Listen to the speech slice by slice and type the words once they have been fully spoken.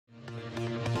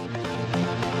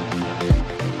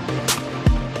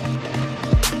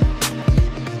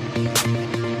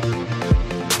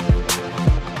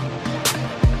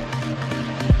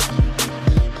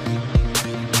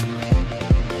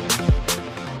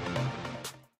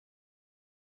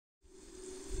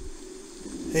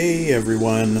Hey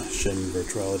everyone,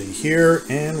 ShinVirtuality here,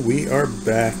 and we are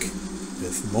back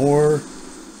with more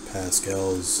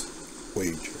Pascal's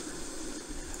Wager.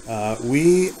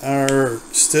 We are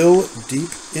still deep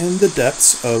in the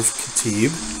depths of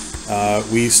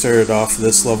Katib. We started off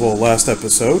this level last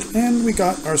episode, and we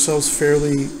got ourselves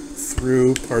fairly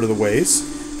through part of the ways.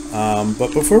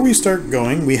 But before we start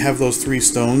going, we have those 3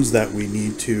 stones that we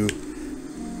need to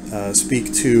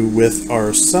speak to with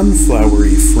our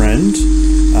sunflowery friend.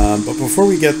 But before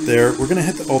we get there, we're going to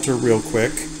hit the altar real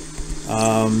quick.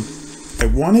 I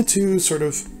wanted to sort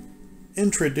of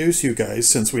introduce you guys,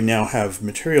 since we now have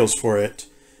materials for it,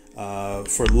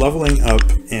 for leveling up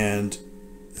and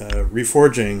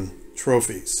reforging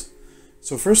trophies.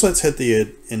 So first let's hit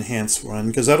the enhanced one,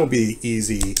 because that'll be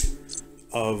easy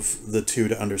of the 2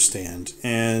 to understand.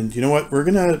 And you know what? We're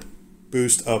going to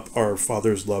boost up our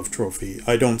Father's Love trophy.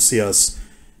 I don't see us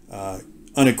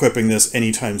unequipping this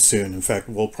anytime soon. In fact,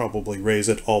 we'll probably raise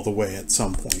it all the way at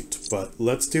some point. But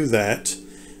let's do that.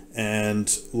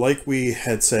 And like we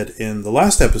had said in the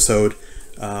last episode,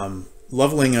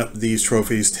 leveling up these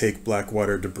trophies take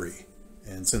Blackwater debris.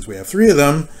 And since we have 3 of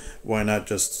them, why not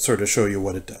just sort of show you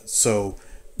what it does? So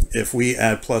if we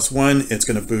add +1, it's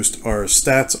going to boost our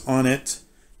stats on it.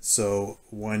 So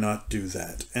why not do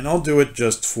that? And I'll do it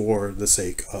just for the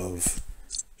sake of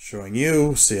showing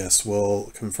you. So yes,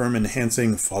 we'll confirm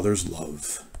enhancing Father's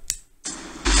Love.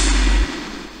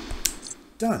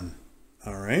 Done.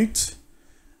 All right.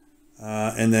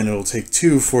 And then it'll take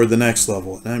 2 for the next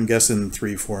level. And I'm guessing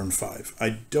 3, 4, and 5.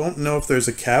 I don't know if there's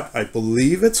a cap. I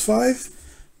believe it's 5.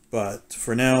 But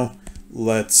for now,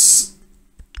 let's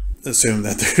assume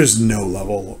that there's no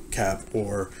level cap,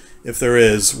 or if there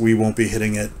is, we won't be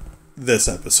hitting it this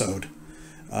episode.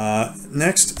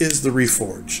 Next is the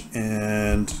Reforge,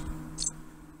 and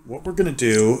what we're going to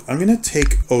do, I'm going to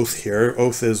take Oath here.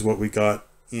 Oath is what we got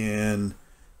in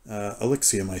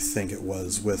Elixium, I think it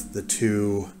was, with the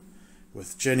 2,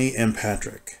 with Jenny and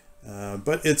Patrick.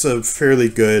 But it's a fairly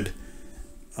good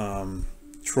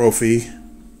trophy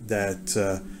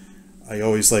that I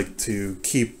always like to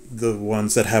keep the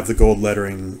ones that have the gold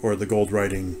lettering or the gold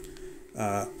writing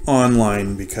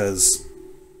online, because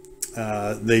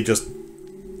they just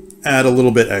add a little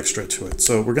bit extra to it.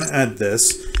 So we're going to add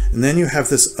this, and then you have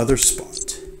this other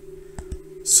spot.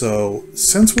 So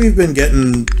since we've been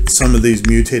getting some of these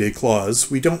mutated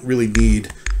claws, we don't really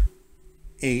need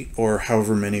 8 or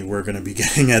however many we're going to be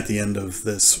getting at the end of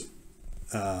this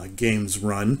game's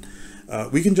run.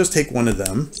 We can just take one of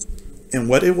them, and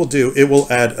what it will do, it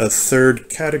will add a 3rd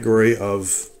category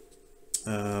of,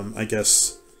 I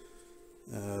guess,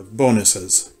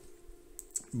 bonuses.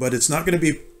 But it's not going to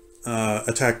be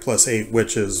attack +8,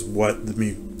 which is what the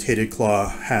mutated claw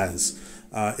has.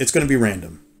 It's going to be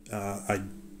random. I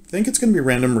think it's going to be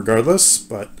random regardless,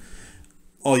 but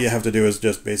all you have to do is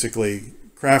just basically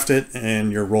craft it,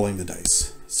 and you're rolling the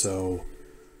dice. So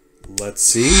let's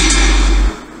see.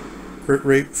 Crit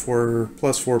rate for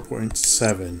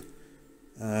 +4.7.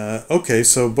 Okay,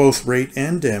 so both rate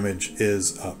and damage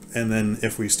is up. And then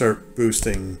if we start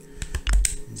boosting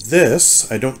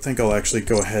this, I don't think I'll actually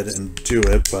go ahead and do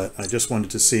it, but I just wanted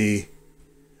to see.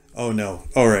 Oh no.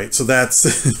 Alright, so that's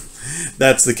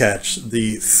that's the catch.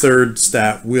 The 3rd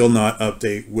stat will not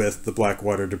update with the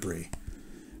Blackwater debris,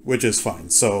 which is fine.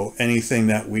 So anything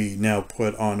that we now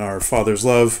put on our Father's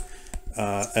Love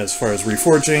as far as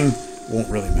reforging won't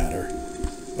really matter.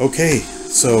 Okay,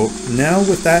 so now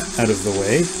with that out of the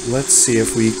way, let's see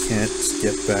if we can't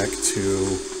get back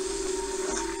to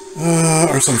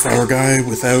our sunflower guy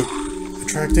without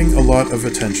attracting a lot of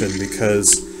attention,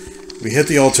 because we hit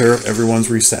the altar, everyone's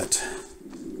reset.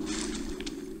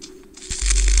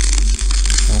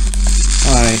 Oh,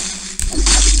 hi.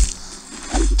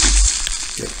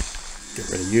 Get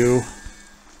rid of you.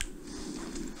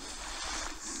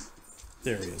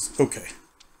 There he is. Okay.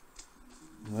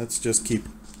 Let's just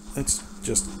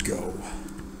go.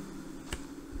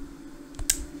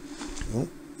 Oh,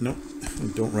 no,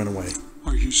 don't run away.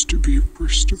 I used to be a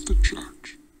priest of the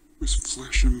church, with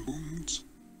flesh and bones,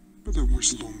 but that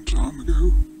was a long time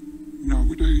ago.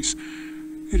 Nowadays,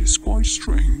 it is quite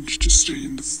strange to stay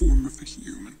in the form of a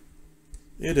human.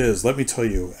 It is, let me tell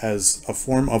you, as a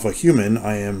form of a human,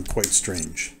 I am quite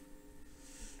strange.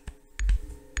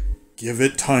 Give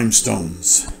it time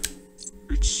stones.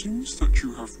 It seems that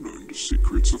you have learned the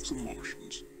secrets of the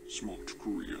Martians, smart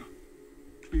courier.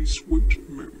 Please wait a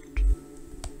moment.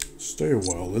 Stay a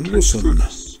while and Take listen.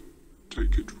 this.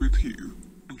 Take it with you,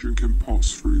 and you can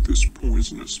pass through this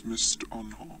poisonous mist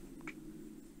unharmed.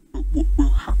 But what will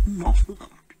happen after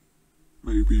that?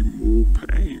 Maybe more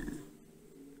pain.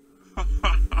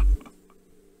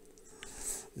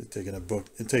 taking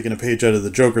a page out of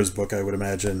the Joker's book, I would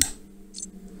imagine.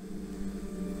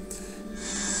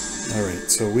 Alright,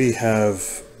 so we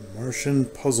have Martian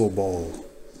Puzzle Ball.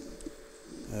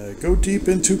 Go deep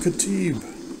into Katib.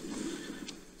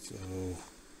 So,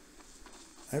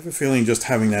 I have a feeling just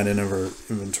having that in our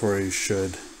inventory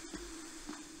should...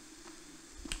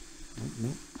 Oh, no.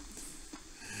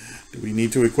 Do we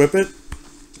need to equip it?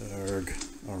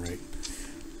 Alright.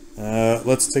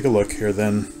 Let's take a look here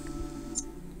then.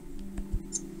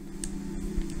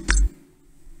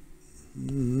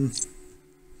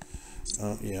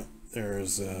 Oh, yeah.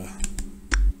 There's,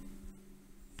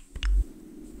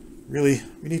 Really?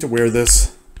 We need to wear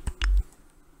this?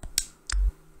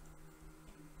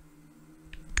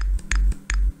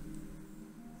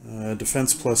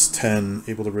 Defense plus 10,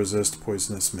 able to resist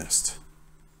poisonous mist.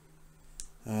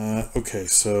 Okay,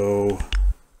 so...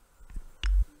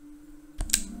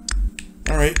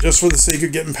 Alright, just for the sake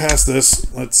of getting past this,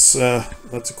 let's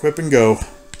equip and go.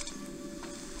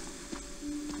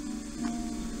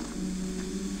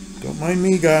 Don't mind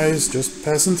me, guys, just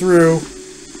passing through.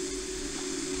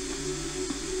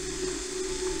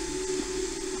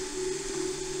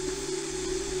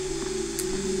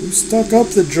 Who stuck up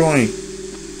the joint?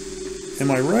 Am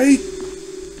I right?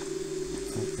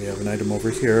 Oh, we have an item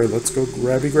over here. Let's go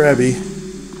grabby.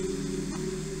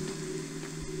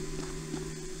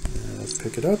 Let's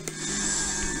pick it up.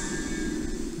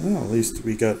 Well, at least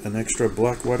we got an extra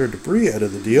black water debris out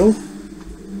of the deal.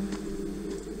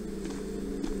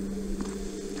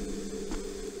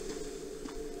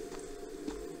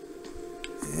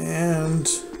 And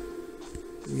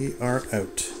we are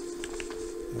out.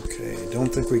 Okay,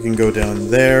 don't think we can go down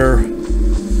there.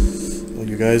 Well,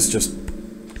 you guys just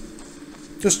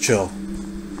chill.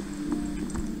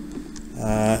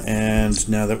 And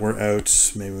now that we're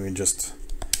out, maybe we can just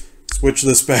switch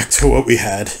this back to what we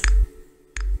had.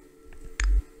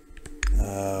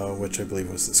 Which I believe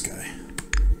was this guy.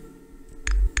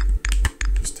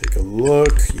 Just take a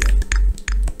look. Yeah.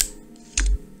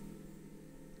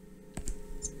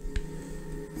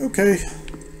 Okay.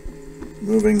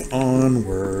 Moving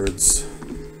onwards.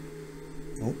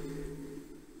 Oh.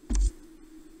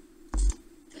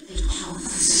 The little health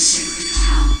is a sacred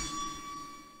cow.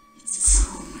 It's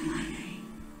called by my name.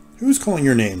 Who's calling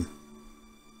your name?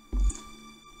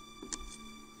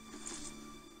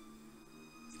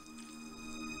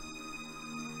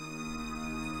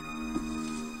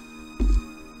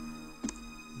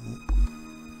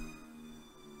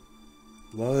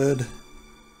 Blood.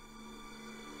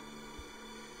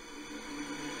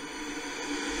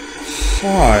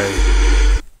 Hi.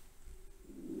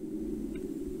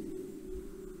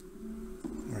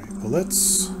 Alright, well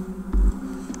let's...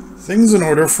 Things in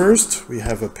order first. We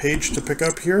have a page to pick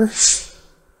up here.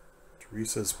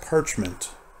 Teresa's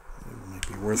parchment. It might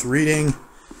be worth reading,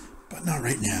 but not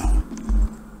right now.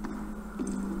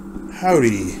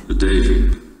 Howdy. A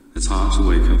daydream. It's hard to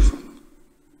wake up from.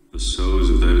 The souls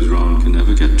of those wronged can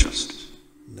never get justice.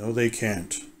 No, they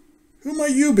can't. Who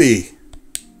might you be?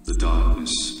 The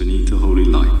darkness beneath the holy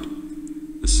light.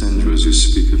 The Sendras you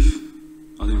speak of,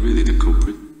 are they really the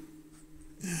culprit?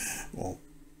 Well,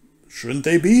 shouldn't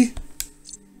they be?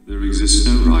 There exists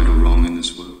no right or wrong in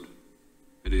this world.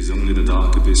 It is only the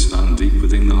dark abyss found deep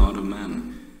within the heart of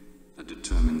man that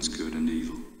determines good and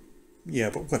evil. Yeah,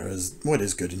 but what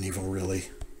is good and evil, really?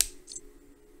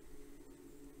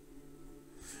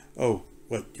 Oh,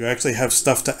 what, you actually have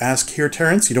stuff to ask here,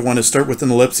 Terrance? You don't want to start with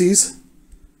an ellipses?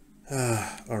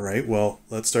 Alright, well,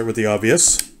 let's start with the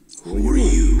obvious. Who are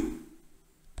you?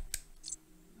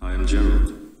 I am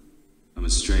Gerald. I'm a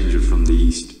stranger from the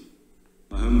east.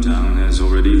 My hometown has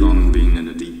already long been in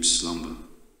a deep slumber.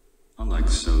 Unlike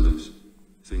Solus,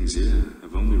 things here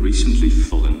have only recently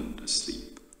fallen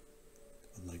asleep.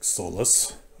 Unlike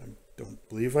Solus, I don't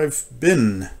believe I've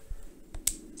been.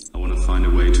 I want to find a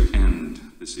way to end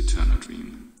this eternal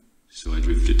dream, so I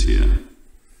drifted here.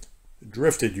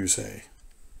 Drifted, you say?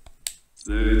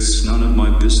 Though it's none of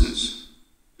my business.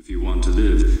 If you want to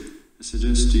live, I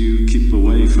suggest you keep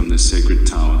away from this sacred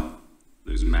tower.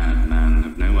 Those madmen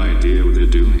have no idea what they're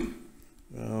doing.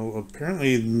 Well,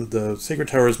 apparently the Sacred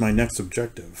Tower is my next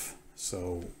objective,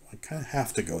 so I kind of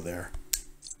have to go there.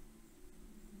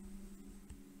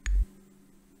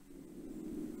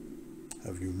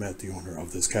 Have you met the owner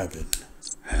of this cabin?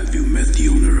 Have you met the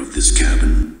owner of this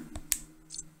cabin?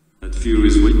 That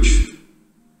Fury's witch?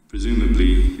 Presumably,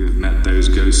 you have met those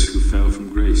ghosts who fell from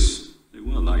grace. They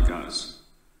were like us.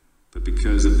 But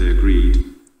because of their greed,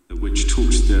 the witch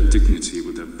torched their dignity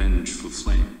with a vengeful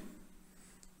flame.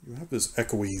 You have this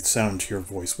echoey sound to your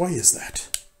voice. Why is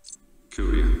that?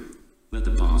 Courier, let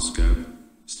the past go.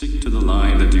 Stick to the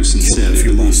lie that you sincerely if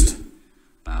you believe. must.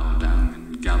 Bow down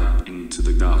and gallop into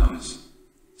the darkness.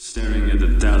 Staring at the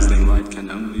dazzling light can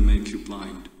only make you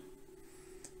blind.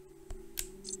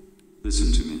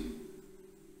 Listen to me.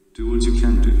 Do what you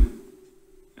can do.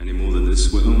 Any more than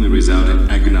this will only result in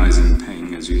agonizing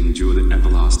pain as you endure the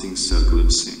everlasting circle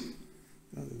of sin.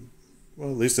 Well,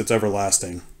 at least it's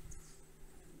everlasting.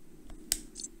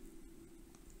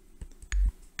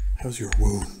 How's your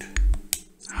wound?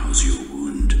 How's your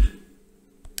wound?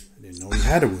 I didn't know he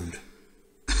had a wound.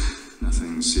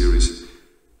 Nothing serious.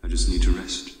 I just need to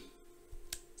rest.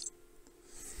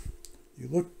 You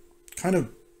look kind of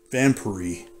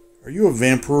vampire-y. Are you a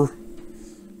vampire?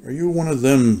 Are you one of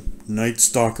them Night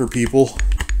Stalker people?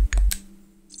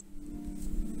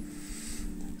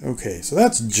 Okay, so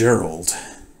that's Gerald.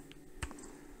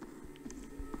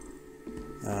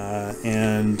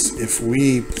 And if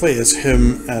we play as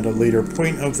him at a later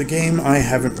point of the game, I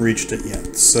haven't reached it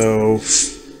yet. So,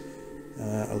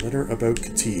 a letter about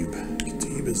Katib.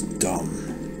 Katib is dumb.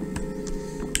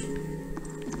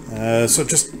 So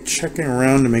just checking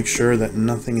around to make sure that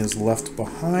nothing is left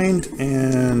behind,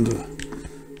 and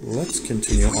let's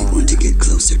continue on. If we want to get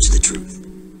closer to the truth,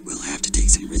 we'll have to take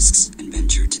some risks and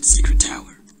venture to the secret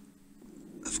tower.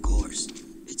 Of course,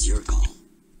 it's your call.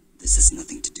 This has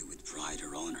nothing to do with pride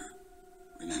or honor.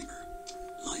 Remember,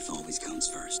 life always comes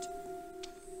first.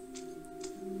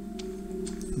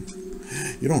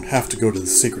 You don't have to go to the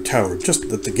secret tower, just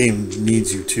that the game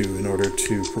needs you to in order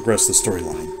to progress the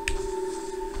storyline.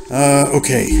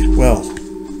 Okay, well,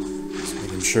 just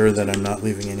making sure that I'm not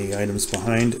leaving any items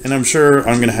behind, and I'm sure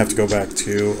I'm going to have to go back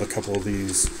to a couple of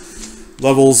these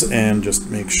levels and just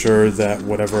make sure that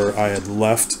whatever I had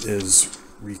left is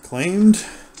reclaimed.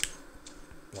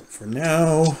 But for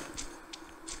now,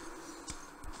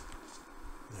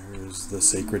 there's the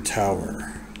sacred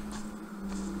tower.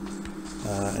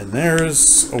 And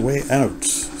there's a way out.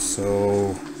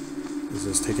 So, is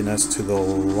this taking us to the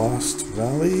Lost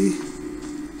Valley?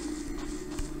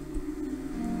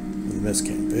 The Mist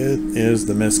Camp. It is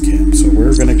the Mist Camp. So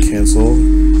we're going to cancel,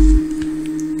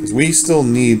 because we still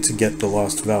need to get the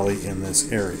Lost Valley in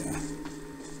this area.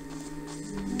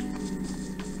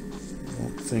 I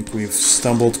don't think we've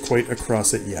stumbled quite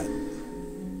across it yet.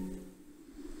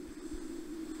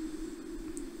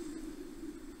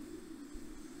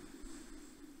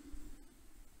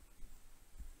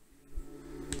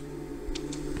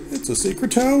 It's a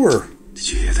secret tower.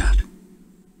 Did you hear that?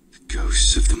 The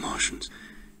ghosts of the Martians.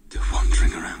 They're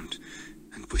wandering around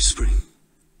and whispering.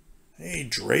 Hey,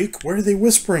 Drake, what are they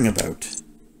whispering about?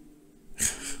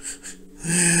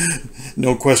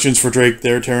 No questions for Drake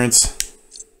there, Terrance.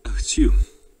 Oh, it's you,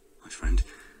 my friend.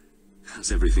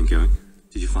 How's everything going?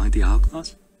 Did you find the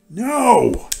hourglass?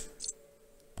 No!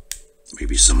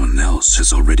 Maybe someone else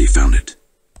has already found it.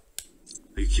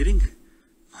 Are you kidding?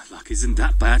 My luck isn't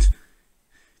that bad.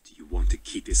 Do you want to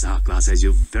keep this hourglass as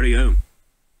your very own?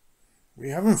 We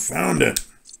haven't found it.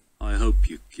 I hope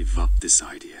you give up this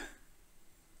idea.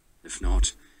 If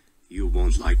not, you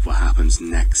won't like what happens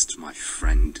next, my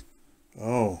friend.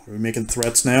 Oh, are we making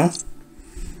threats now?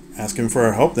 Asking for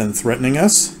our help, then threatening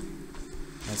us?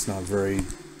 That's not very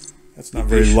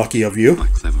lucky of you. My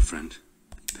clever friend.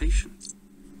 Be patient.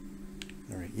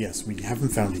 Alright, yes, we haven't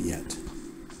found it yet.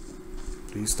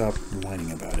 Please stop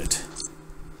whining about it.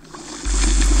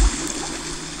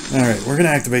 Alright, we're going to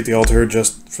activate the altar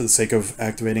just for the sake of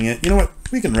activating it. You know what?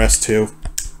 We can rest too.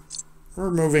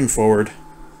 We're moving forward.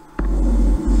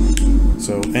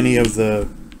 So any of the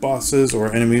bosses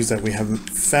or enemies that we haven't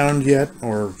found yet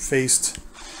or faced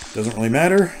doesn't really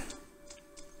matter.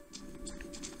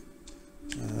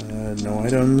 No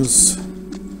items.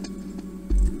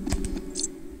 And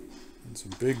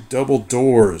some big double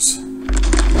doors.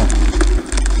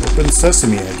 Oh, open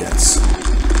sesame, I guess.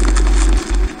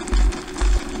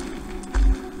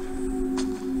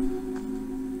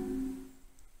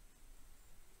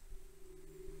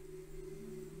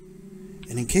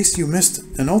 And in case you missed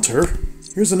an altar,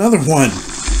 here's another one.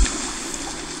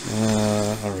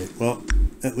 Alright, well,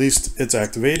 at least it's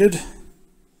activated.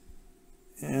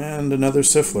 And another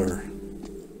Siffler.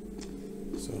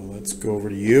 So let's go over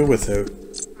to you without...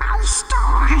 Our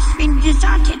store has been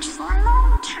deserted for a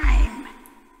long time.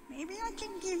 Maybe I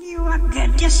can give you a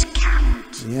good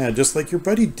discount. Yeah, just like your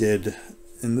buddy did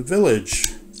in the village.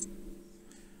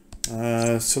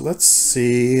 So let's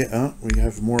see. Oh, we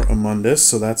have more Amundus,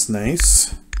 so that's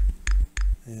nice.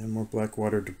 And more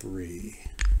Blackwater debris.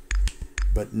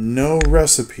 But no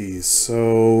recipes,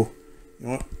 so... You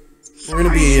know what? We're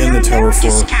going to be in the tower for...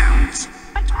 discounts,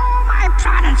 but all my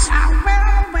products are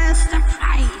well worth the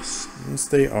price. Yes,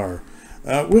 they are.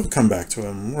 We'll come back to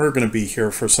him. We're going to be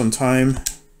here for some time.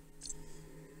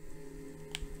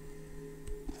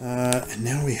 And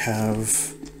now we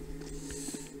have...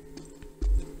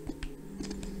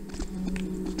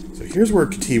 So here's where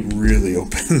Katib really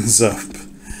opens up.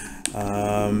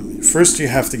 First you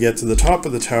have to get to the top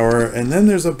of the tower, and then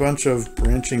there's a bunch of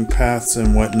branching paths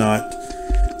and whatnot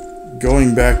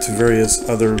going back to various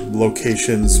other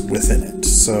locations within it.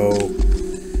 So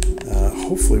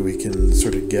hopefully we can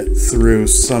sort of get through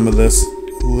some of this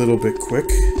a little bit quick.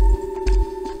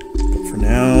 But for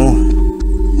now,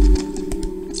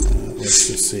 let's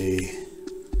just see.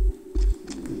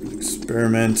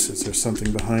 Experiment. Is there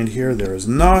something behind here? There is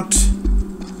not.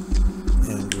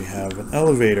 And we have an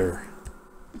elevator.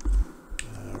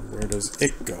 Where does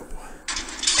it go?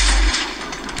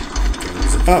 It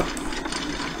goes up.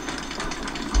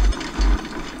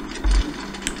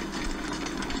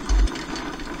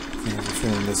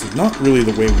 And this is not really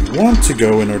the way we want to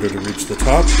go in order to reach the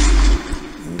top.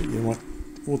 You know what?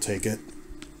 We'll take it.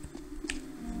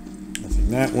 Nothing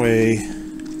that way.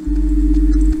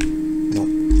 Nope,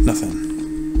 nothing.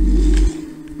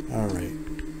 Alright.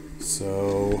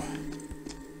 So...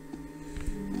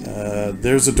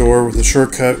 there's a door with a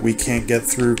shortcut we can't get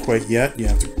through quite yet. You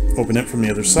have to open it from the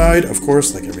other side, of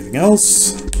course, like everything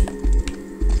else.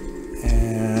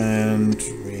 And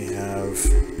we have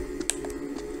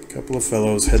a couple of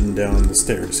fellows heading down the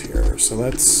stairs here. So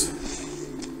let's...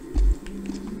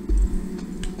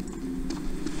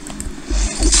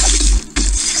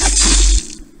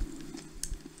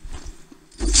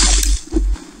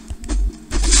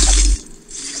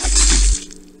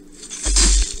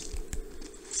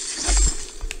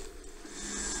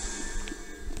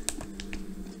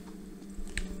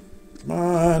 Come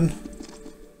on.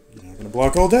 You're not gonna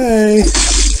block all day.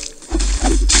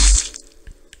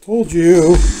 Told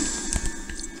you.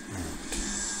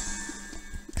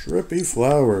 Trippy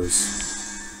flowers.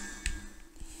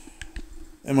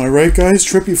 Am I right, guys?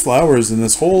 Trippy flowers in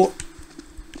this whole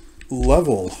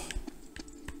level.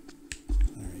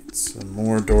 Alright, some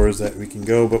more doors that we can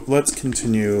go, but let's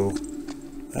continue.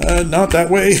 Not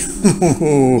that way.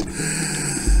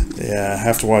 Yeah,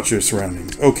 have to watch your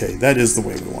surroundings. Okay, that is the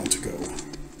way we want to go.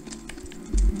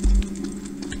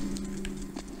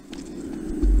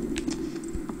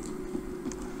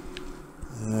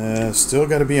 Still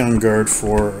got to be on guard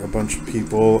for a bunch of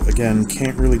people. Again,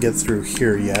 can't really get through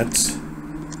here yet.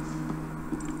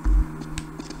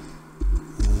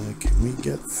 Can we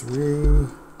get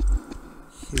through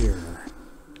here?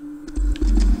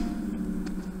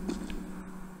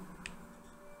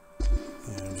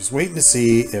 And I'm just waiting to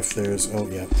see if there's... Oh,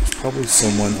 yeah, there's probably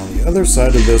someone on the other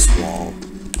side of this wall.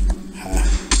 Ha.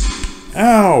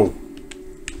 Ow!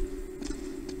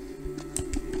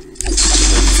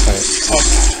 Up.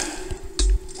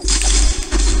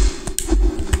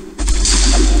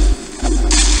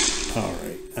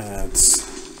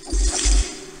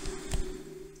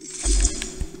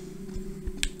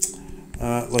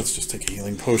 Let's just take a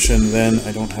healing potion then.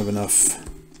 I don't have enough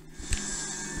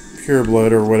pure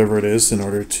blood or whatever it is in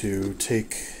order to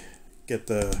get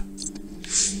the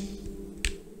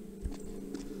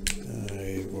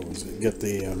what was it? Get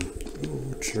the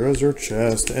treasure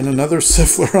chest and another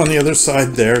siffler on the other side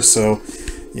there. So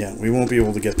yeah, we won't be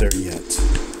able to get there yet.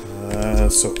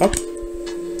 So up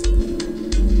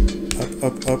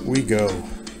we go.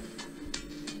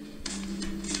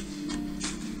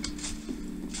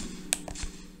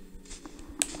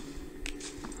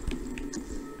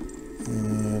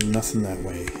 Nothing that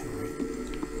way.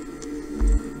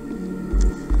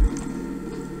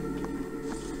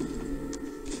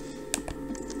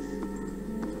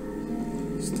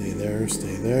 Stay there,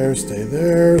 stay there, stay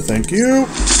there. Thank you.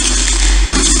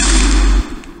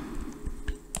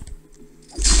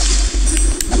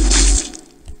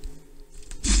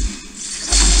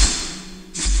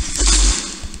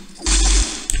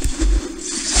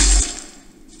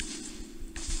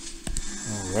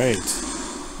 All right.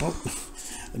 Well,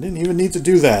 I didn't even need to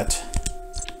do that.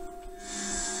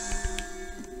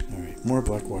 Alright, more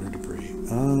black water debris.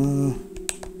 Saw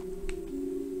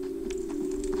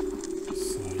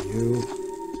you.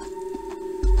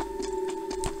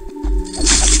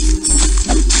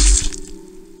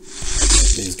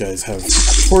 These guys have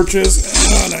torches.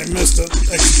 And I missed an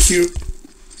execute.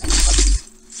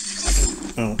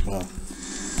 Oh, well.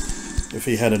 If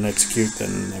he had an execute,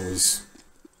 then there was...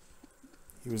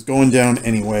 He was going down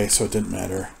anyway, so it didn't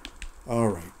matter.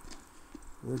 Alright.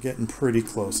 We're getting pretty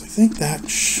close. I think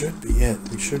that should be it.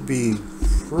 We should be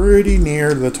pretty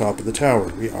near the top of the tower.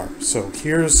 We are. So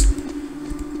here's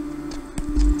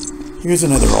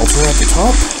another altar at the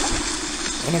top.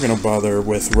 I'm not going to bother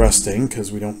with resting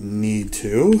because we don't need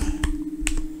to.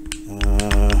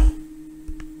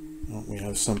 Well, we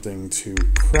have something to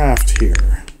craft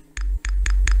here.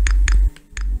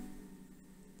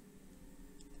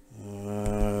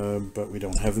 But we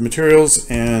don't have the materials,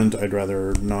 and I'd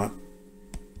rather not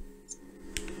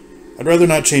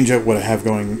change out what I have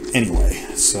going anyway.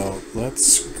 So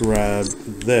let's grab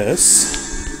this.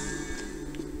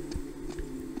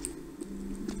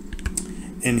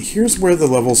 And here's where the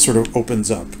level sort of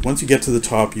opens up. Once you get to the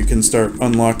top, you can start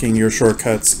unlocking your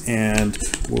shortcuts and,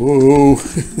 whoa,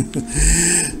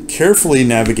 carefully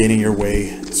navigating your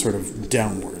way sort of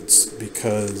downwards,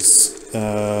 because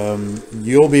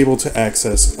you'll be able to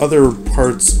access other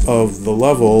parts of the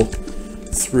level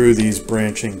through these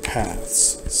branching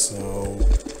paths. So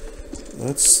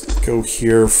let's go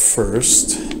here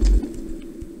first.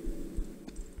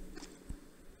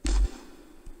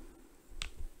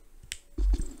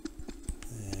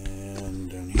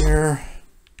 And down here,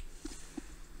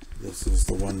 this is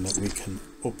the one that we can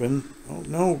open. Oh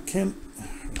no, can't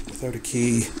without a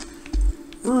key.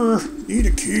 Need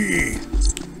a key.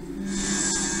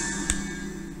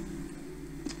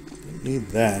 Don't need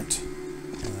that.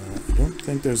 I don't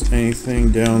think there's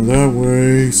anything down that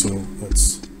way, so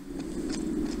let's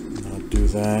not do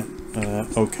that.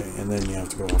 Okay, and then you have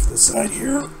to go off the side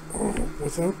here,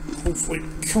 without hopefully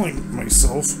killing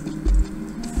myself.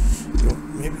 Well,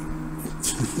 maybe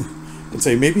I'd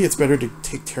say maybe it's better to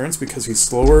take Terrance because he's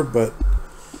slower, but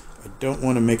I don't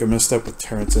want to make a misstep with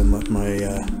Terrance and let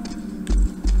my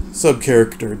sub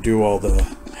character do all the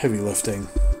heavy lifting.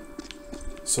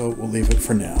 So we'll leave it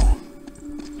for now.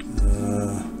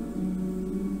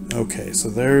 Okay, so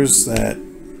there's that.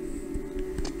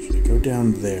 Should I go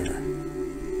down there?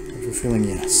 I have a feeling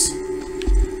yes.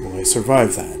 Will I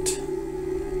survive that?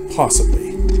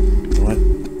 Possibly. You know what?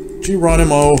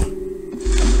 Geronimo!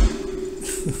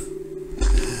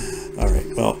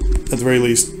 Alright, well, at the very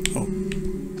least... Oh,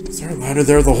 is there a ladder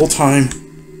there the whole time?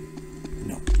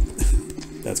 No.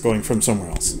 That's going from somewhere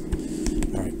else.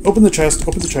 Alright, open the chest,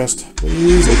 open the chest.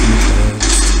 Please open the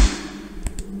chest.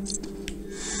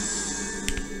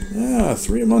 Yeah,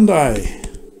 3 Amundi.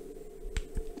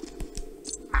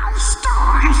 Our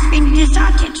store has been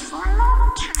deserted for a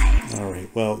long time. Alright,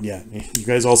 well, yeah, you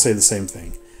guys all say the same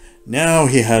thing. Now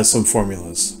he has some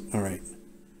formulas. Alright.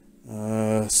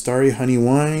 Starry Honey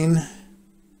Wine.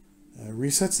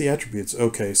 Resets the attributes.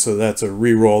 Okay, so that's a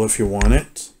reroll if you want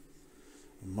it.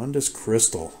 Mundus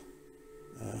Crystal.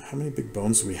 How many big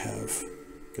bones do we have?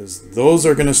 Because those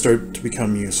are going to start to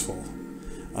become useful.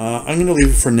 I'm going to leave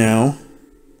it for now.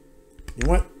 You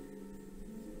know what?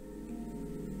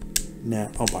 Nah,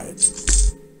 I'll buy it.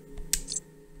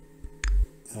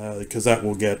 Because that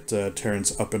will get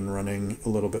Terrance up and running a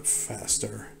little bit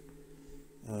faster.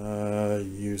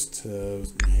 Used to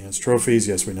enhance trophies.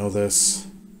 Yes, we know this.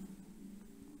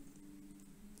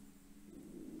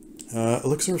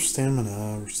 Elixir of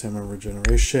Stamina. Stamina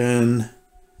Regeneration.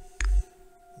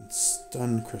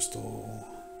 Stun Crystal.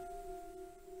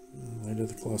 Light of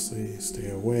the Colossally, stay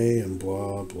away, and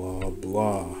blah, blah,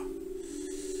 blah.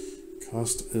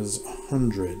 Cost is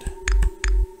 100.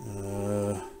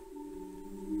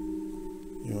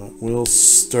 You know what, we'll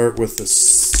start with the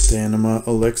Stamina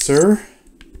Elixir.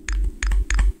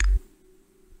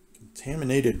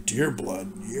 Contaminated deer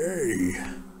blood, yay!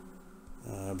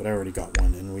 But I already got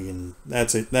one, and we can.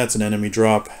 That's it. That's an enemy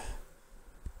drop.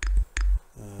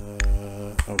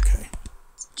 Okay.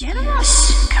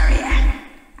 Generous career.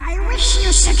 I wish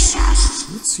you success.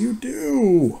 Yes, you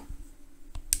do.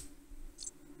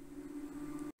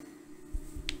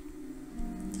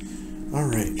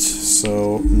 Alright,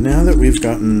 so now that we've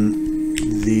gotten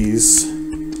these,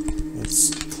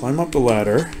 let's climb up the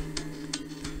ladder.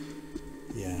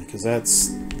 Yeah, because that's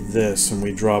this, and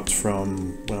we dropped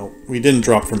from, well, we didn't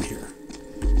drop from here.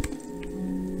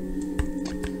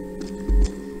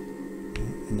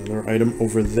 Another item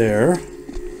over there.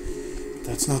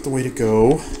 That's not the way to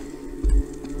go.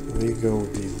 The way to go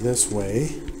would be this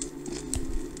way.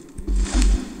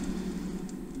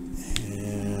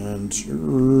 And...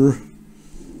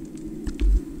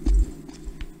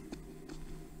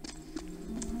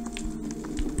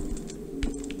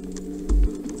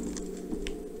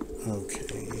 okay,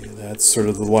 that's sort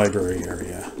of the library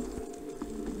area.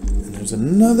 And there's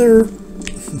another...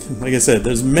 like I said,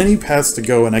 there's many paths to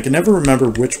go, and I can never remember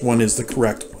which one is the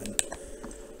correct one.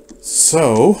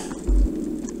 So,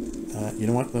 you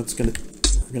know what? We're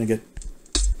gonna get.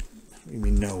 What do you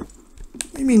mean no?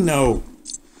 What do you mean no?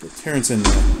 Get Terrance in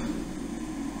there.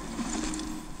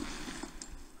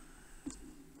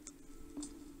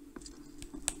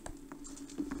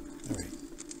 All right.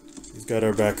 These got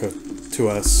our back to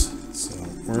us, so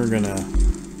we're gonna...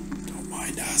 Don't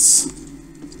mind us.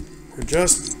 We're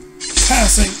just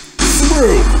passing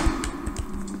through!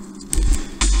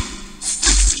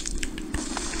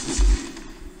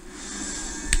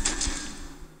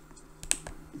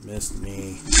 Missed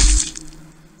me.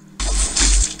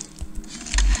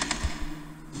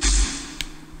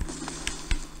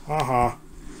 Haha.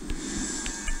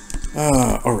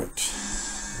 Alright.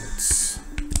 Let's...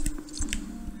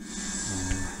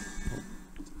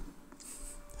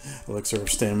 elixir of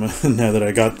stamina, now that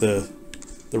I got the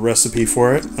recipe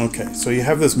for it. Okay, so you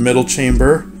have this middle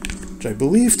chamber, which I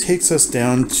believe takes us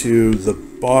down to the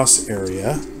boss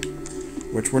area,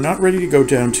 which we're not ready to go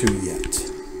down to yet.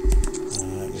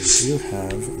 We do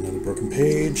have another broken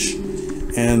page,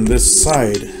 and this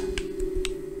side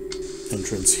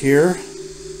entrance here.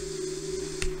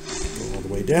 Go all the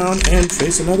way down and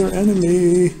face another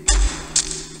enemy.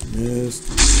 Missed.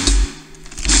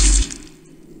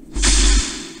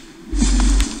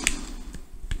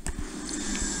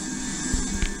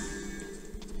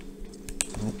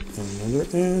 Oh, another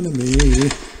enemy.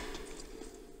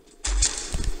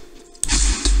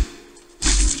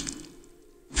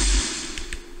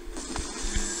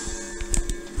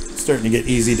 Starting to get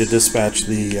easy to dispatch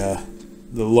the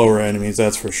lower enemies,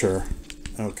 that's for sure.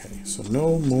 Okay, so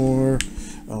no more.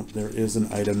 Oh, there is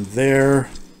an item there.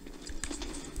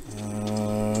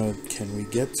 Can we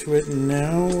get to it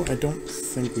now? I don't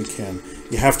think we can.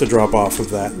 You have to drop off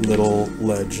of that little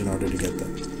ledge in order to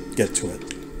get to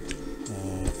it.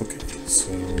 Okay,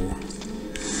 so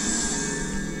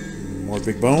more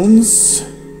big bones,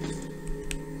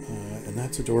 and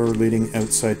that's a door leading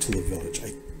outside to the village.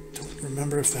 I don't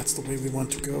remember if that's the way we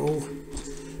want to go.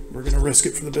 We're gonna risk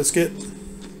it for the biscuit,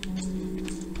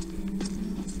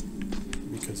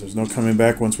 because there's no coming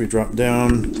back once we drop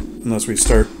down, unless we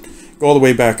go all the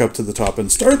way back up to the top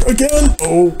and start again.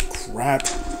 Oh crap!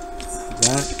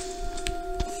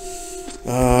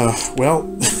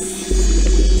 Well,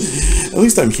 at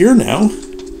least I'm here now,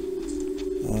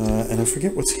 and I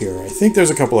forget what's here. I think there's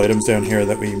a couple items down here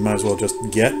that we might as well just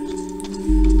get,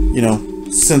 you know,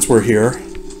 since we're here.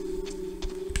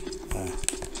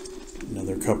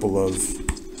 Another couple of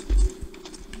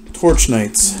torch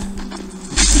knights,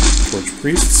 torch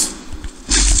priests.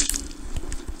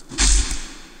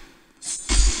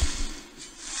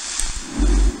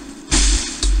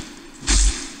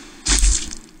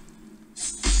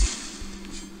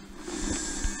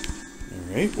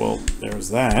 Alright, well, there's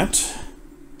that.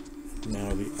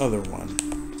 Now the other one.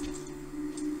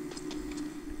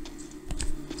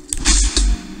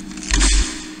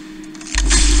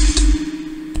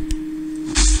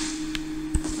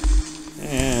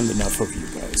 And enough of you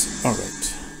guys.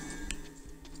 Alright.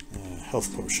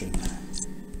 Health potion.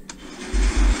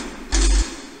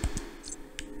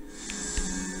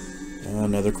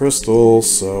 Another crystal,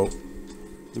 so at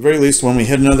the very least, when we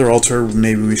hit another altar,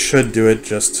 maybe we should do it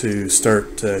just to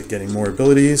start getting more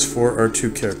abilities for our two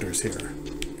characters here.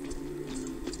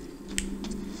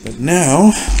 But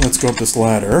now, let's go up this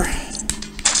ladder.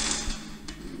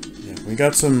 Yeah, we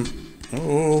got some...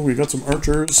 Oh, we got some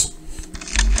archers.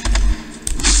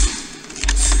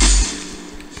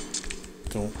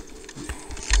 Don't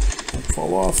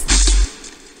fall off.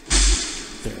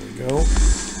 There we go.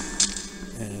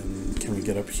 And can we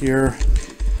get up here?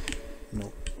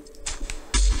 Nope.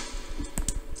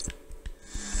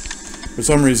 For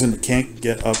some reason, it can't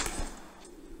get up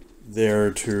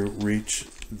there to reach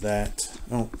that.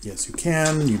 Oh, yes, you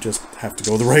can. You just have to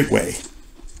go the right way.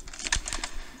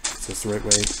 Is this the right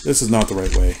way? This is not the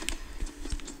right way.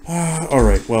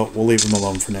 Alright, well, we'll leave them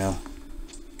alone for now.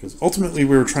 Because ultimately,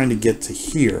 we were trying to get to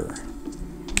here.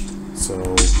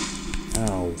 So,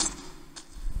 ow.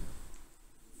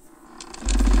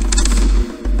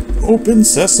 Open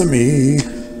sesame!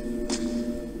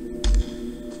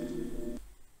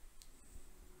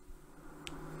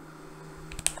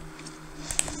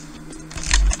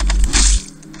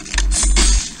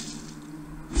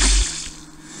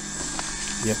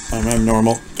 Yep, I'm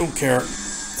normal. Don't care.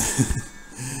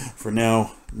 For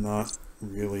now, not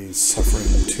really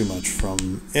suffering too much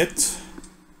from it.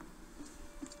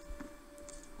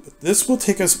 But this will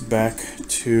take us back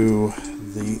to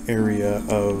the area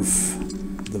of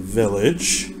the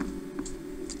village.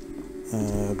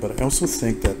 But I also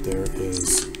think that there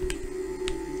is...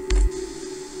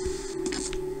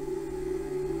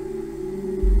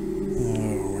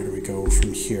 where do we go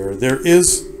from here? There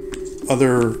is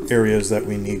other areas that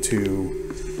we need to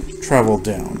travel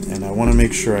down, and I want to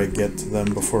make sure I get to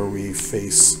them before we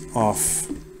face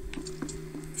the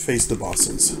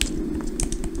bosses.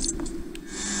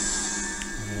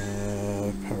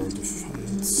 Power defense.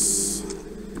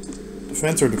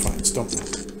 Defense or Defiance? Don't know.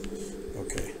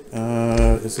 Okay.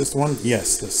 Is this the one?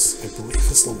 Yes, this, I believe,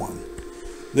 is the one.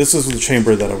 This is the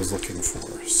chamber that I was looking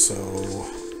for, so... I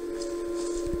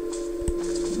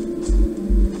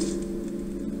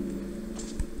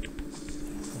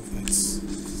don't know if that's...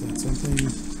 Is that something?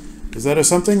 Is that a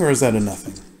something or is that a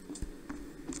nothing?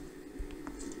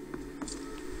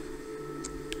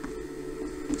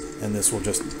 And this will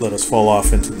just let us fall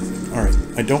off into the thing. Alright,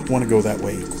 I don't want to go that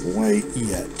way quite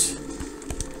yet.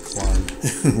 Come on.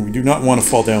 We do not want to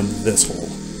fall down this hole.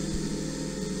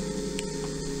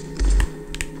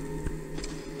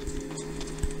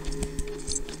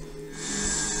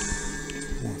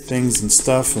 More things and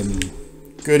stuff and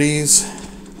goodies.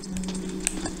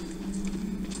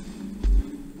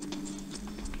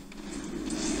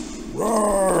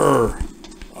 Roar!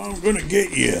 I'm gonna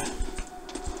get you.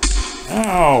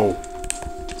 Ow!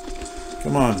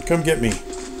 Come on, come get me.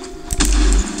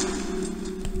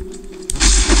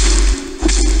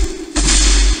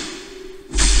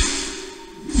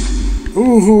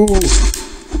 Ooh! Okay.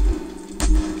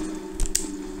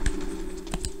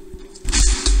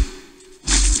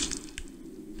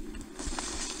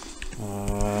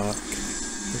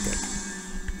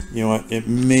 You know what? It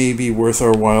may be worth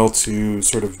our while to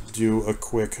sort of do a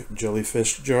quick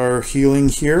jellyfish jar healing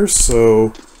here,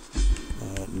 so...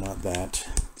 not that.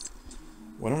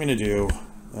 What I'm going to do,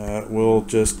 we'll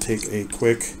just take a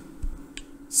quick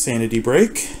sanity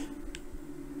break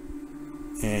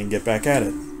and get back at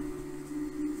it.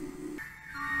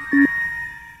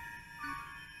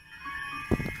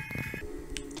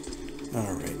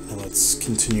 Alright, now let's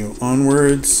continue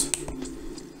onwards.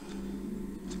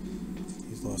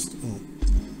 He's lost... Oh,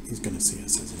 he's going to see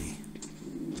us, isn't he?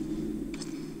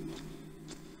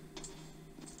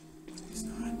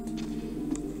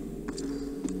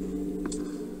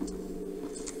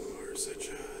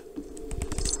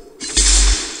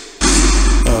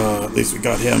 At least we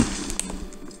got him.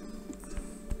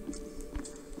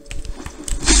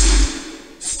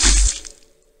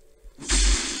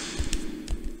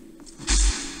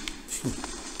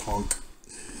 Punk.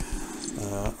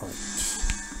 Alright.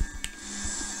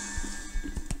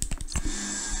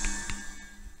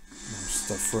 More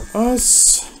stuff for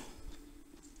us.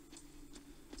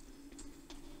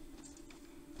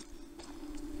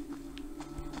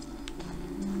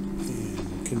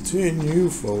 And continue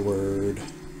forward.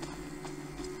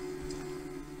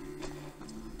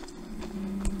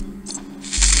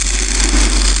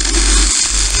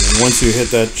 Once you hit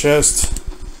that chest,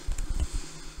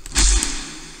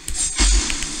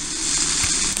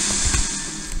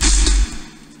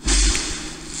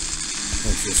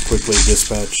 let's just quickly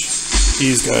dispatch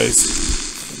these guys.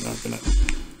 I'm not gonna...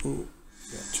 Ooh,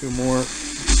 got two more.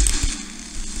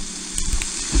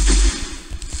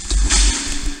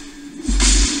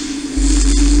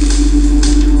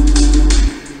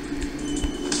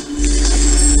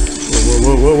 Whoa,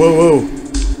 whoa, whoa, whoa, whoa.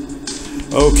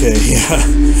 Okay, yeah.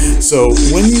 So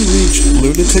when you reach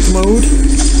lunatic mode,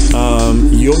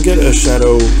 you'll get a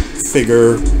shadow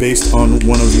figure based on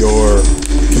one of your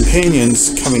companions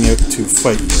coming out to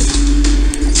fight you.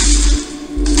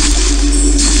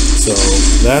 So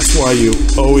that's why you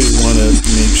always want to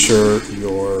make sure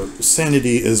your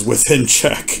sanity is within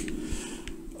check.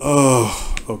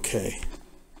 Oh, okay.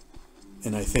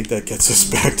 And I think that gets us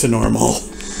back to normal.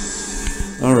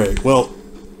 Alright, well...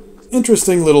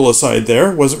 Interesting little aside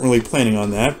there. Wasn't really planning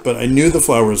on that, but I knew the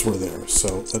flowers were there.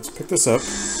 So let's pick this up.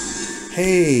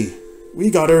 Hey, we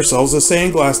got ourselves a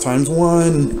sandglass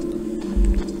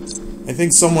 ×1. I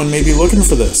think someone may be looking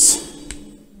for this.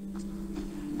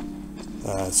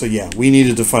 So yeah, we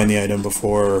needed to find the item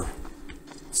before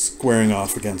squaring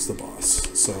off against the boss.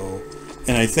 So,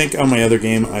 and I think on my other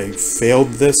game I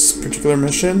failed this particular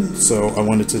mission, so I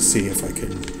wanted to see if I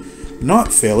could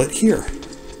not fail it here.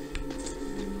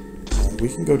 We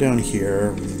can go down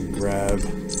here, we can grab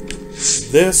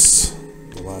this,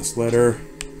 the last letter,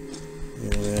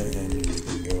 and we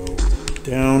can go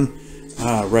down.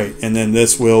 Ah, right, and then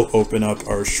this will open up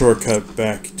our shortcut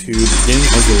back to the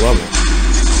beginning of the level.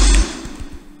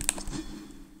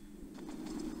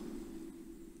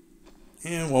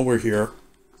 And while we're here,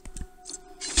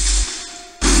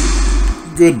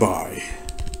 goodbye.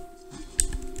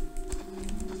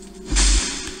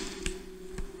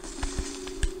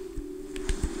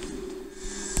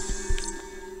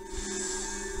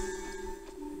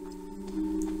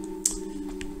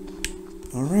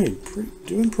 Alright,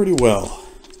 doing pretty well.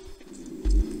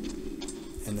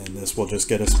 And then this will just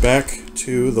get us back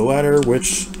to the ladder,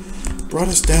 which brought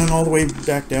us down all the way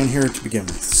back down here to begin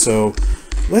with. So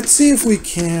let's see if we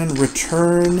can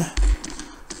return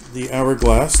the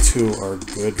hourglass to our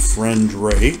good friend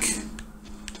Drake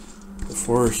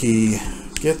before he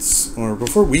gets, or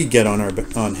before we get on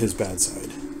his bad side.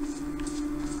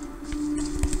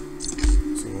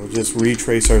 So we'll just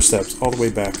retrace our steps all the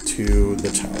way back to the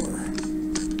tower.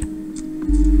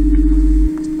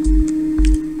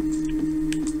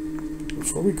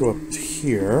 Before we go up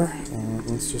here,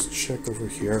 let's just check over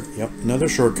here. Yep, another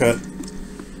shortcut.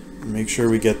 Make sure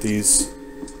we get these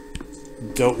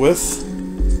dealt with.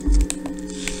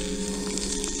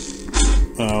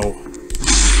 Oh,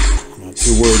 I'm not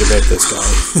too worried about this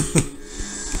guy.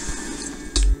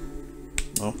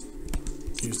 Oh,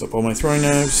 used up all my throwing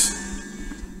knives.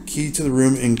 Key to the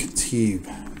room in Katib.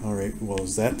 Alright, well,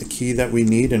 is that the key that we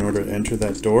need in order to enter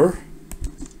that door?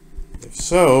 If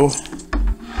so,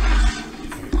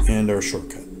 and our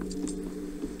shortcut.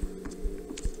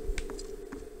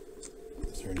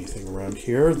 Is there anything around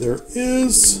here? There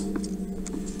is.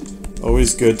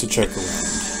 Always good to check around.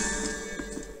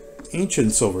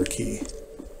 Ancient silver key.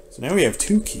 So now we have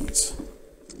 2 keys.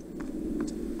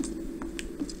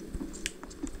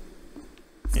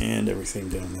 And everything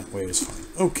down that way is fine.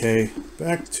 Okay,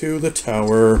 back to the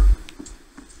tower.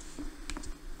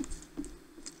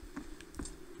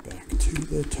 Back to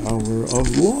the Tower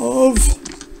of Love.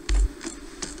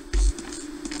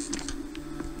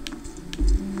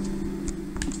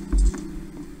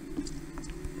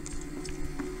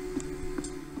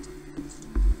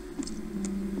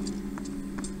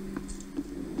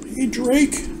 Hey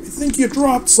Drake, I think you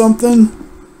dropped something.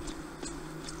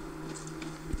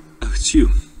 Oh, it's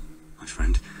you, my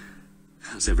friend.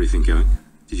 How's everything going?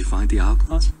 Did you find the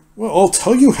hourglass? Well, I'll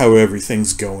tell you how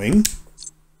everything's going.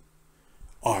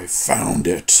 I found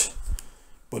it,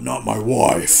 but not my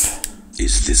wife.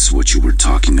 Is this what you were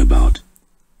talking about?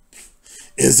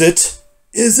 Is it?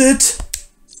 Is it?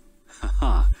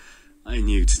 Haha, I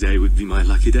knew today would be my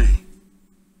lucky day.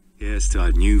 Here's to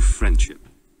our new friendship.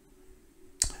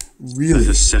 Really? Let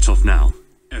us set off now.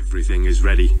 Everything is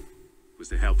ready. With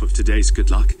the help of today's good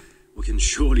luck, we can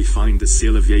surely find the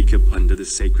seal of Jacob under the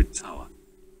sacred tower.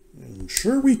 I'm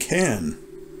sure we can.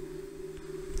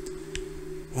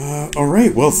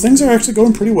 Alright, well, things are actually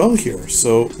going pretty well here,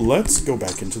 so let's go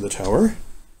back into the tower.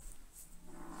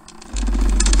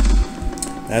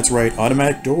 That's right,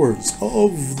 automatic doors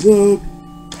of the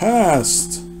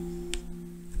past.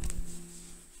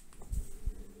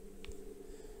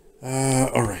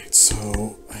 Alright,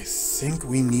 so I think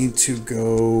we need to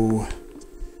go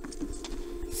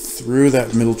through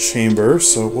that middle chamber,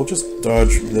 so we'll just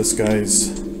dodge this guy's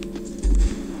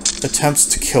attempts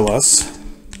to kill us.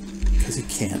 Because he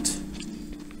can't.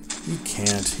 He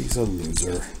can't. He's a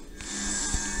loser.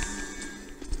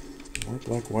 More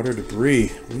black water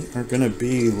debris. We are going to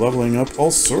be leveling up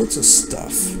all sorts of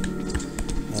stuff.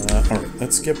 Alright,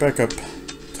 let's get back up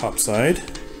topside.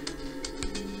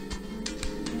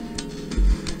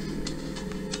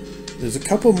 There's a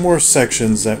couple more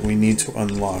sections that we need to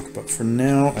unlock, but for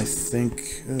now, I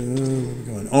think... where are we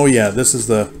going? Oh yeah, this is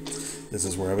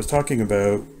where I was talking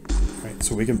about. Right,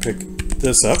 so we can pick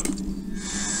this up.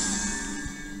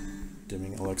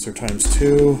 Dimming elixir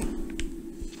 ×2.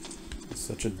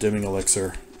 Such a dimming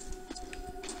elixir.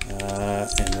 And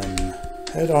then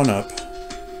head on up.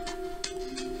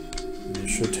 And it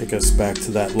should take us back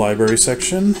to that library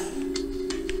section.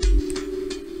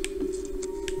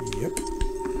 Yep.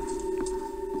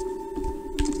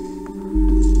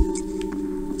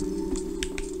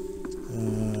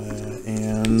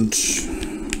 And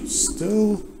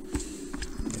still,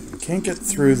 we can't get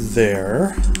through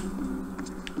there.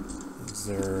 Is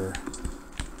there?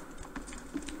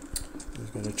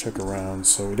 We've got to check around,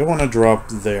 so we don't want to drop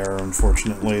there.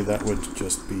 Unfortunately, that would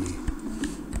just be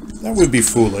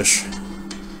foolish.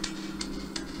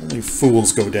 Only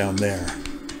fools go down there.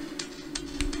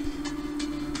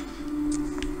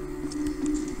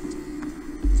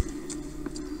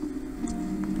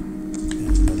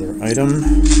 And another item.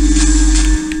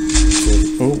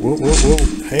 Oh, whoa, whoa, whoa.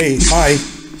 Hey, hi.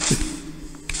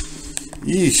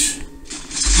 Yeesh.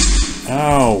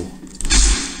 Ow.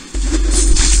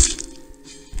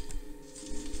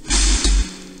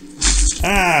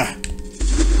 Ah!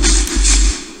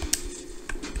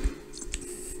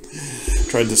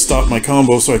 Tried to stop my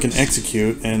combo so I can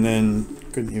execute, and then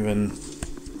couldn't even...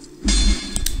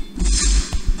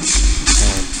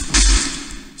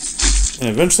 and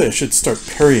eventually I should start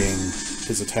parrying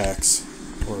his attacks.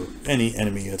 Or any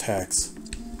enemy attacks.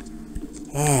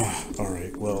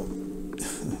 Alright, well,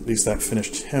 at least that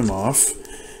finished him off.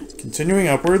 Continuing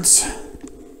upwards.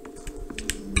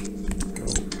 Go.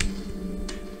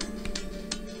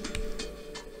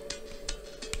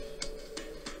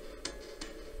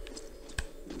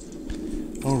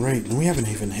 Alright, and we haven't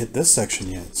even hit this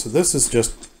section yet. So this is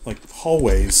just like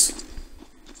hallways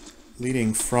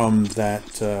leading from that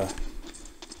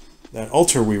that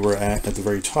altar we were at the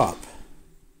very top.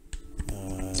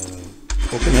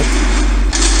 Open it.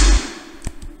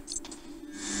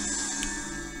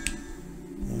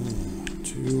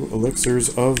 2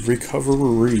 elixirs of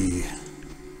recovery.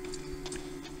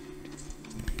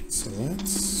 Right, so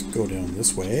let's go down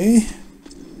this way.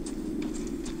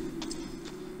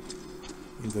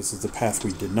 I think this is the path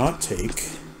we did not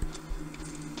take.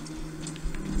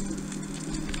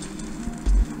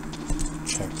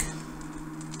 Check.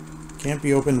 Can't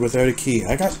be opened without a key.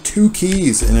 I got 2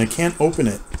 keys and I can't open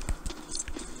it.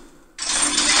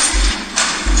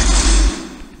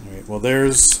 Alright, well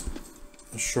there's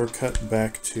a shortcut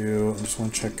back to... I just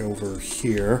want to check over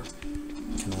here.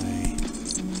 Can I...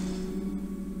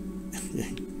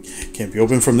 Can't be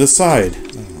opened from this side.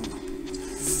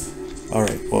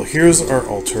 Alright, well here's our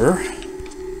altar.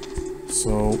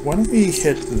 So why don't we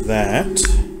hit that?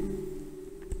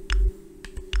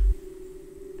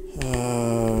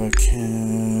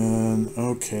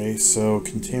 Okay, so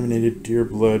contaminated deer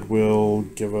blood will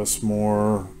give us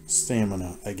more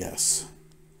stamina, I guess.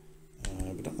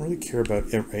 But don't really care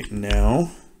about it right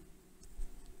now.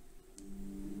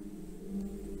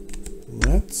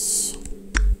 Let's hit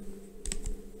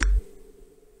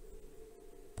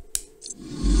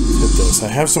this. I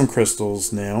have some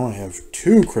crystals now. I have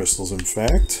 2 crystals, in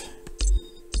fact.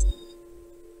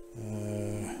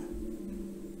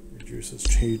 Reduces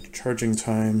charging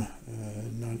time.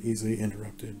 Not easily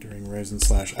interrupted during Rise and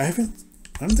Slash. I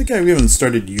don't think I've even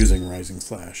started using Rising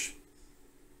Slash.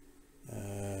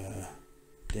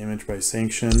 Damage by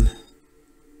sanction.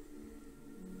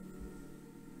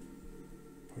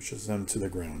 Pushes them to the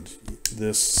ground.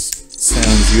 This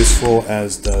sounds useful,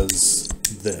 as does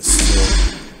this.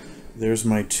 So there's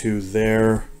my 2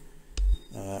 there.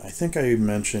 I think I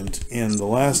mentioned in the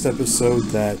last episode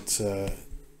that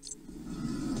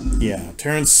yeah,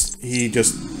 Terrance, he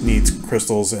just needs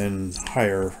crystals and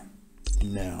higher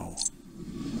now.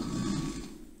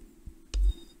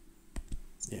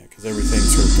 Yeah, because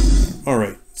everything's sort of...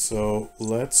 Alright, so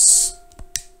let's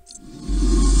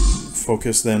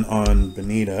focus then on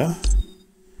Benita.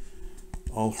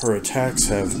 All her attacks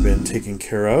have been taken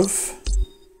care of.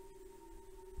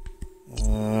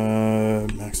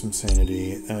 Maximum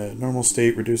sanity. Normal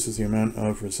state reduces the amount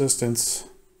of resistance.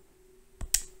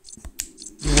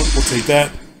 You know what, we'll take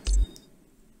that.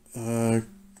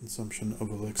 Consumption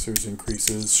of elixirs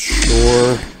increases.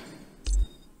 Sure.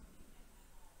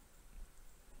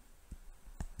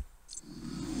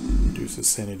 Reduces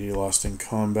sanity lost in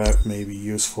combat, may be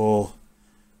useful.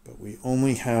 But we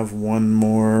only have 1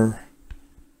 more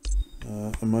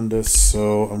Amundus,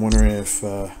 so I'm wondering if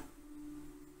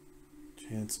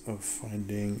chance of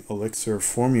finding elixir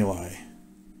formulae.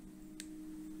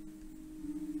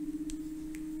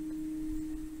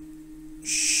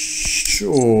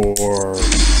 Sure.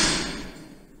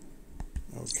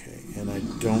 Okay, and I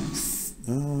don't...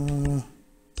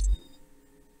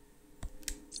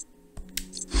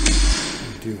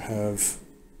 I do have...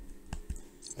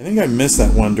 I think I missed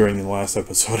that one during the last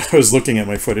episode. I was looking at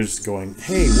my footage going,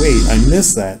 hey, wait, I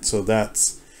missed that. So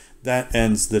that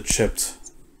ends the chipped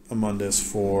Amundus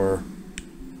for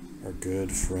our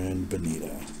good friend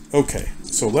Benita. Okay,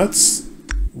 so let's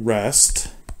rest.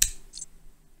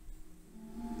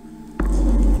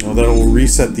 Now that'll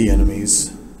reset the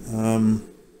enemies.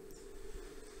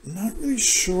 Not really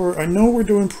sure. I know we're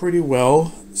doing pretty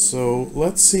well, so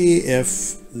let's see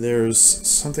if there's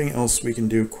something else we can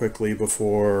do quickly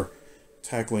before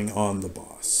tackling on the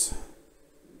boss.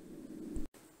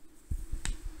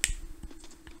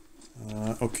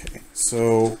 Okay,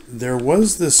 so there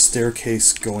was this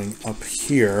staircase going up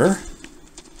here,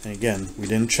 and again, we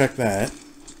didn't check that,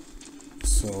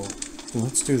 so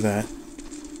let's do that.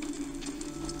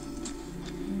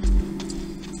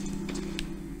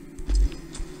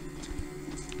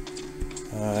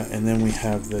 And then we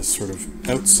have this sort of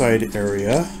outside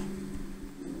area,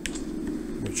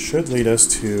 which should lead us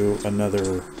to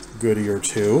another goodie or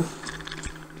 2.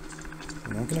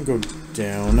 I'm not going to go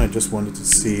down, I just wanted to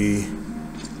see...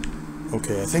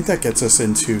 Okay, I think that gets us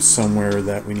into somewhere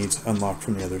that we need to unlock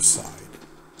from the other side.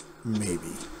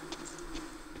 Maybe.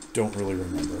 Don't really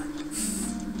remember.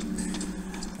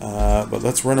 But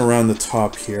let's run around the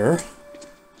top here.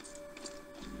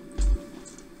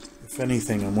 If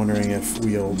anything, I'm wondering if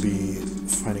we'll be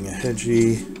finding a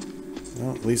Hedgie.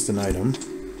 Well, at least an item.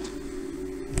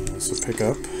 So pick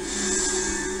up.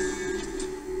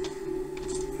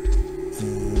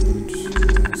 And...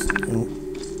 oh.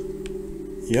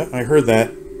 Yeah, I heard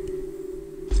that.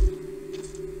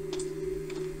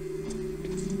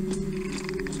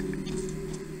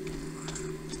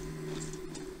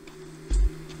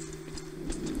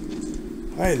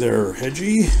 Hi there,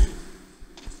 Hedgie.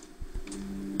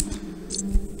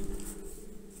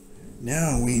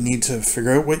 Now we need to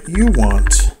figure out what you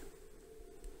want.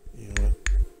 You know what?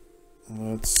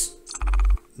 Let's...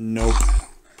 Nope.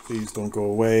 Please don't go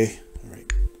away.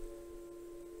 Alright.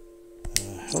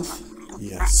 Health?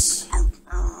 Yes.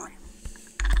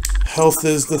 Health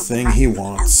is the thing he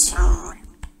wants.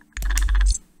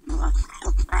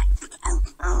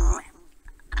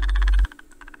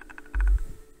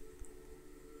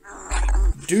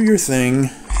 Do your thing,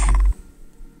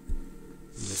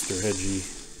 Mr. Hedgie.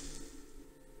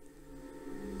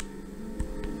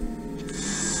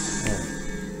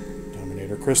 Alright.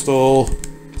 Dominator Crystal.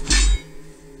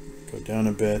 Go down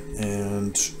a bit,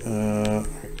 and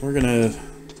alright, we're gonna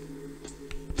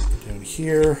go down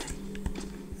here.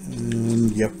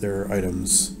 And yep, there are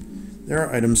items. There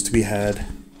are items to be had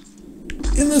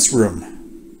in this room.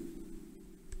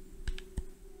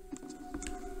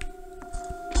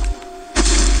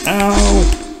 Ow!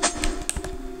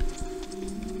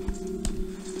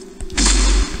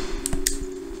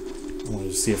 I wanted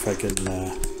to see if I can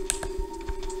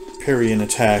parry an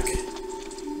attack.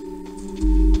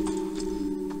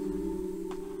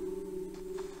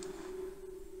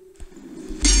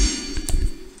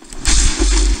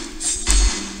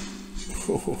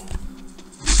 Oh.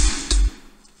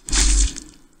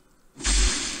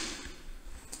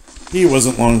 He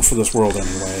wasn't long for this world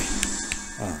anyway.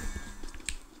 Alright.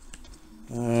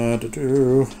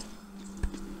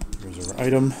 Here's our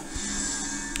item.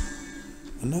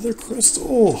 Another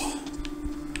crystal.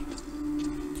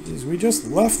 Jeez, we just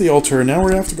left the altar. Now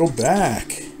we have to go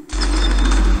back.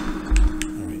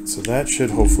 Alright, so that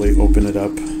should hopefully open it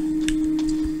up.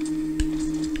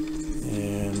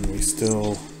 And we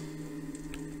still...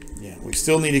 Yeah, we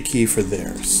still need a key for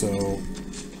there, so...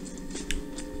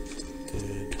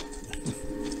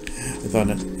 I thought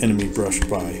an enemy brushed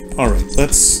by. Alright,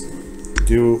 let's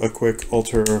do a quick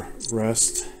altar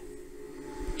rest.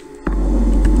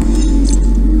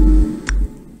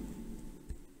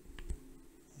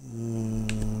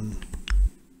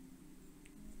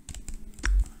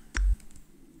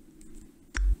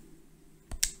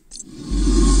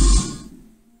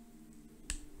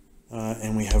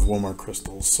 And we have one more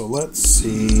crystal, so let's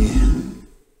see,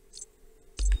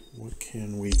 what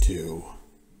can we do?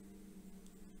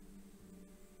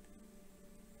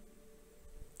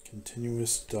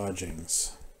 Continuous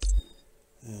dodgings.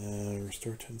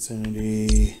 Restore to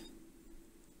insanity.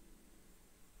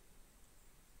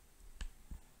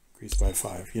 Increase by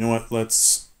 5. You know what?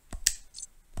 Let's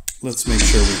make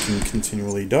sure we can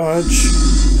continually dodge.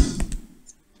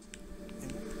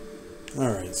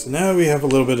 Alright, so now we have a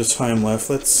little bit of time left.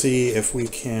 Let's see if we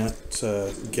can't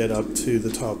get up to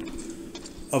the top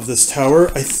of this tower.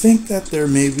 I think that there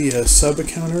may be a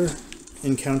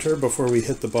encounter before we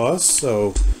hit the boss,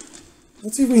 so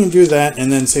let's see if we can do that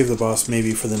and then save the boss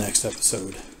maybe for the next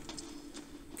episode.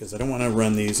 Because I don't want to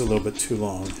run these a little bit too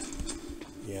long.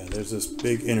 Yeah, there's this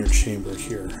big inner chamber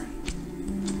here.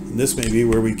 And this may be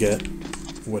where we get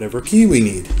whatever key we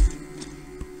need.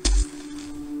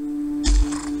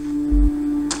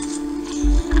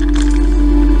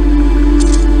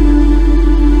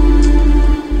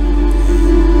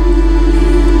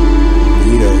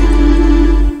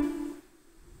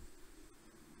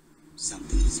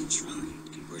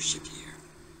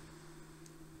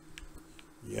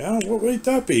 Yeah, what might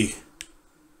that be?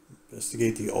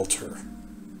 Investigate the altar.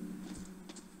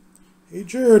 Hey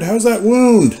Jared, how's that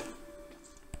wound?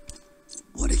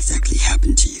 What exactly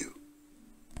happened to you?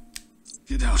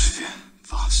 Get out of here,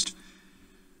 fast.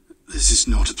 This is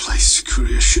not a place a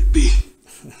courier should be.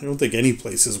 I don't think any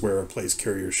place is where a place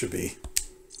courier should be.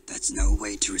 That's no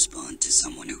way to respond to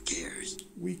someone who cares.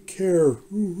 We care.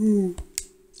 Woo-hoo.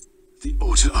 The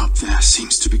altar up there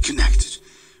seems to be connected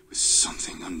with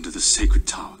something under the sacred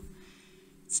tower.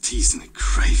 It's teasing a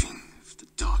craving of the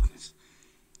darkness.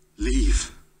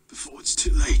 Leave before it's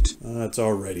too late. It's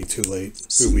already too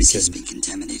late. Seems he's been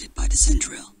contaminated by the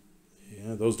Central.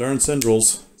 Yeah, those darn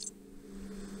Centrals.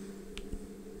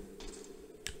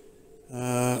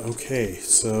 Okay,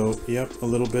 so, yep, a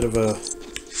little bit of a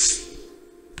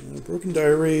broken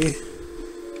diary.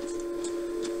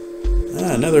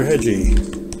 Another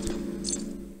Hedgie.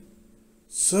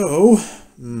 So,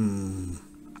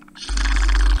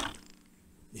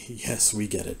 yes, we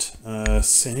get it.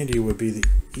 Sanity would be the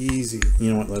easy...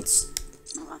 You know what, let's...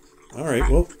 Alright,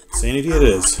 well, sanity it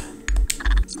is.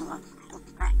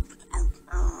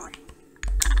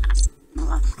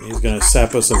 He's gonna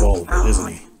sap us of all of it,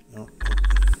 isn't he? No.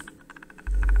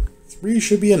 3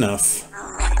 should be enough.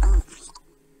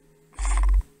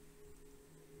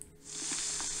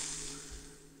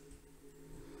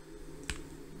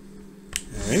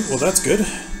 well that's good.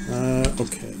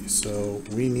 Okay, so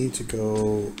we need to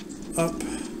go up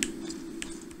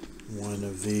one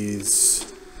of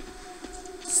these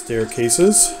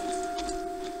staircases.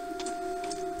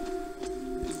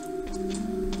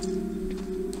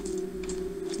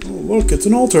 Oh, look, it's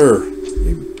an altar.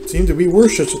 You seem to be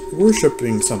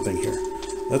worshipping something here.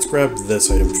 Let's grab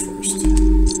this item first.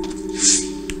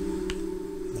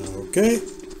 Okay,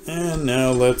 and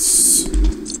now let's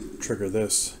trigger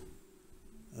this.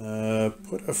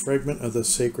 Put a fragment of the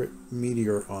sacred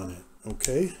meteor on it.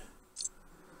 Okay.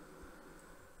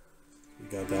 We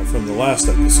got that from the last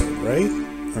episode, right?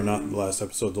 Or not the last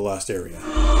episode, the last area.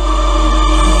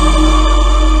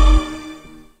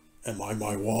 Am I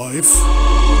my wife?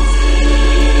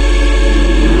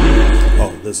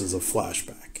 Oh, this is a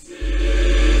flashback.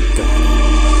 Got it.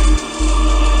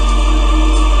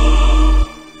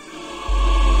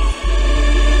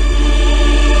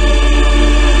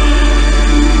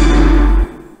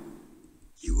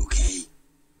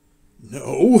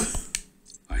 No.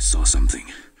 I saw something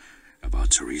about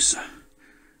Teresa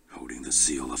holding the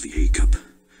seal of the A-cup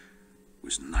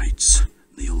with knights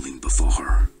kneeling before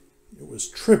her. It was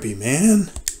trippy,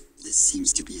 man. This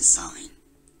seems to be a sign.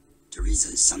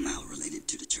 Teresa is somehow related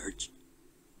to the church.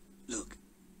 Look,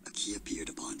 a key appeared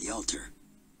upon the altar.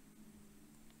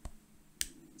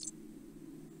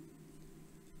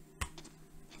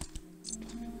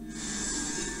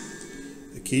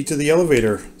 Key to the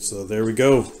elevator. So there we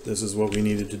go. This is what we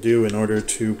needed to do in order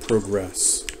to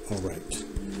progress. Alright.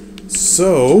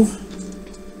 So,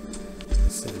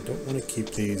 I don't want to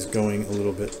keep these going a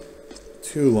little bit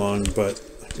too long, but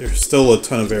there's still a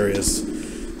ton of areas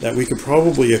that we could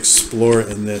probably explore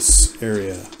in this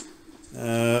area.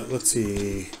 Let's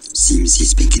see. Seems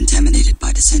he's been contaminated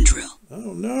by the central.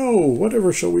 Oh no!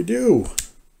 Whatever shall we do?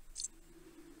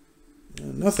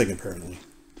 Nothing, apparently.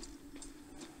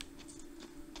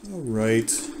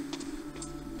 Alright,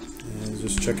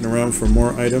 just checking around for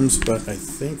more items, but I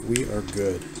think we are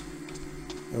good.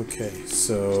 Okay,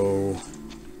 so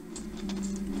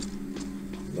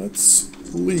let's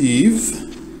leave.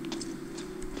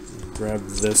 Grab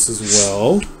this as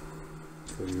well.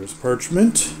 Courtier's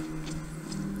parchment.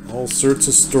 All sorts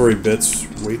of story bits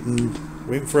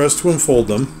waiting for us to unfold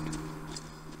them.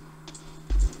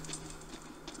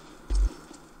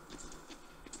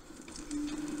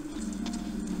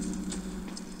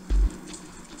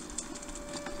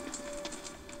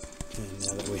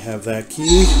 Have that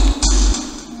key,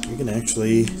 we can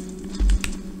actually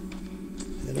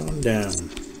head on down.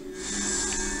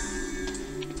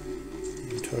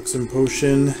 Toxin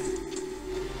potion.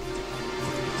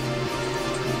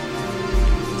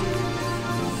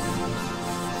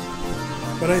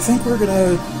 But I think we're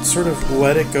gonna sort of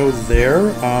let it go there.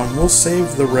 We'll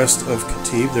save the rest of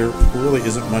Katib. There really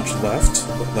isn't much left.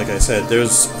 But like I said,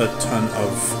 there's a ton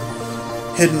of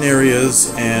hidden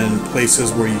areas and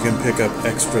places where you can pick up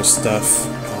extra stuff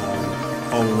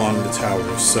all along the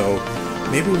tower. So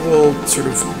maybe we'll sort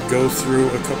of go through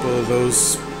a couple of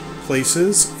those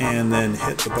places and then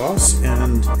hit the boss,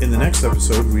 and in the next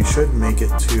episode we should make it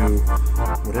to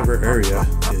whatever area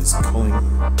is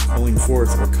calling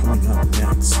forth or coming up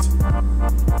next.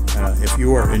 If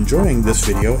you are enjoying this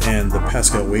video and the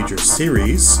Pascal Wager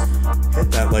series,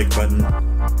 hit that like button,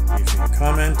 leave me a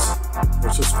comment, or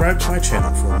subscribe to my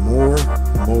channel for more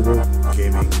mobile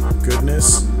gaming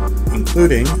goodness,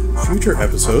 including future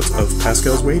episodes of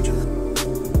Pascal's Wager.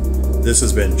 This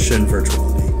has been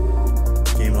ShinVirtuality.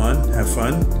 Game on, have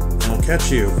fun, and I'll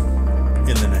catch you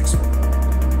in the next one.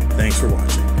 Thanks for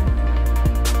watching.